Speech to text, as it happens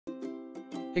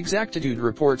Exactitude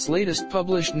reports latest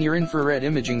published near-infrared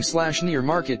imaging/NIR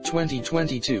market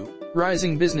 2022,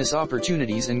 rising business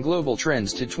opportunities and global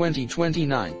trends to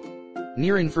 2029.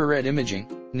 Near-infrared imaging,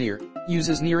 NIR,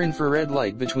 uses near-infrared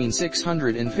light between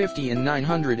 650 and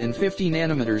 950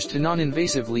 nanometers to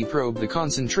non-invasively probe the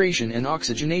concentration and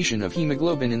oxygenation of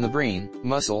hemoglobin in the brain,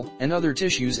 muscle, and other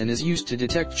tissues, and is used to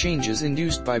detect changes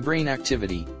induced by brain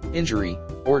activity, injury,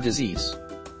 or disease.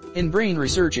 In brain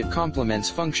research, it complements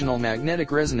functional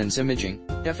magnetic resonance imaging,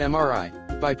 fMRI,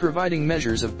 by providing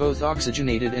measures of both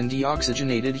oxygenated and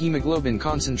deoxygenated hemoglobin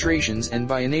concentrations and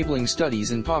by enabling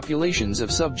studies in populations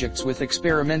of subjects with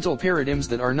experimental paradigms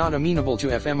that are not amenable to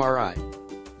fMRI.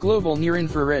 Global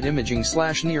near-infrared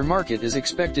imaging/NIR market is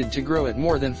expected to grow at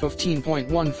more than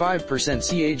 15.15%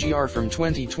 CAGR from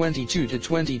 2022 to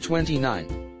 2029.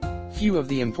 Few of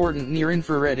the important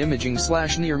near-infrared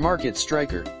imaging/NIR market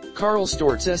striker: Karl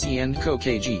Storz SE & Co.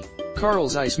 KG, Carl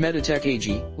Zeiss Meditech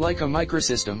AG, Leica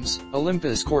Microsystems,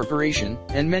 Olympus Corporation,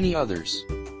 and many others.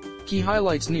 Key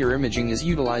highlights: NIR imaging is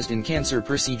utilized in cancer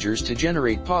procedures to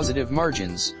generate positive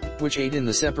margins, which aid in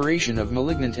the separation of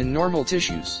malignant and normal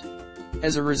tissues.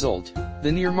 As a result,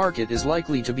 the NIR market is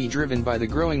likely to be driven by the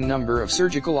growing number of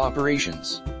surgical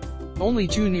operations. Only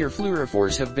 2 NIR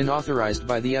fluorophores have been authorized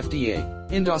by the FDA,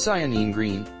 indocyanine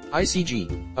green, ICG,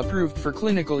 approved for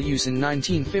clinical use in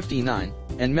 1959,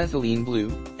 and methylene blue,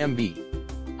 MB.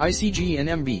 ICG and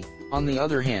MB, on the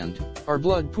other hand, are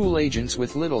blood pool agents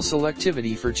with little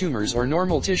selectivity for tumors or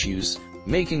normal tissues,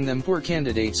 making them poor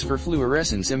candidates for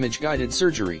fluorescence image-guided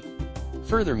surgery.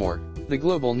 Furthermore, the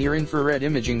global near-infrared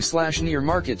imaging/NIR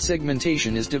market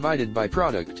segmentation is divided by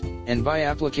product, and by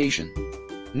application.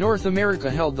 North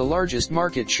America held the largest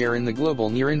market share in the global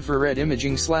near-infrared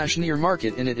imaging/NIR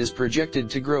market, and it is projected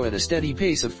to grow at a steady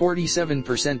pace of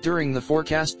 47% during the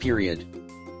forecast period.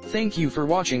 Thank you for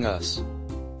watching us.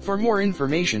 For more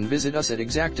information, visit us at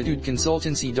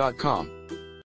exactitudeconsultancy.com.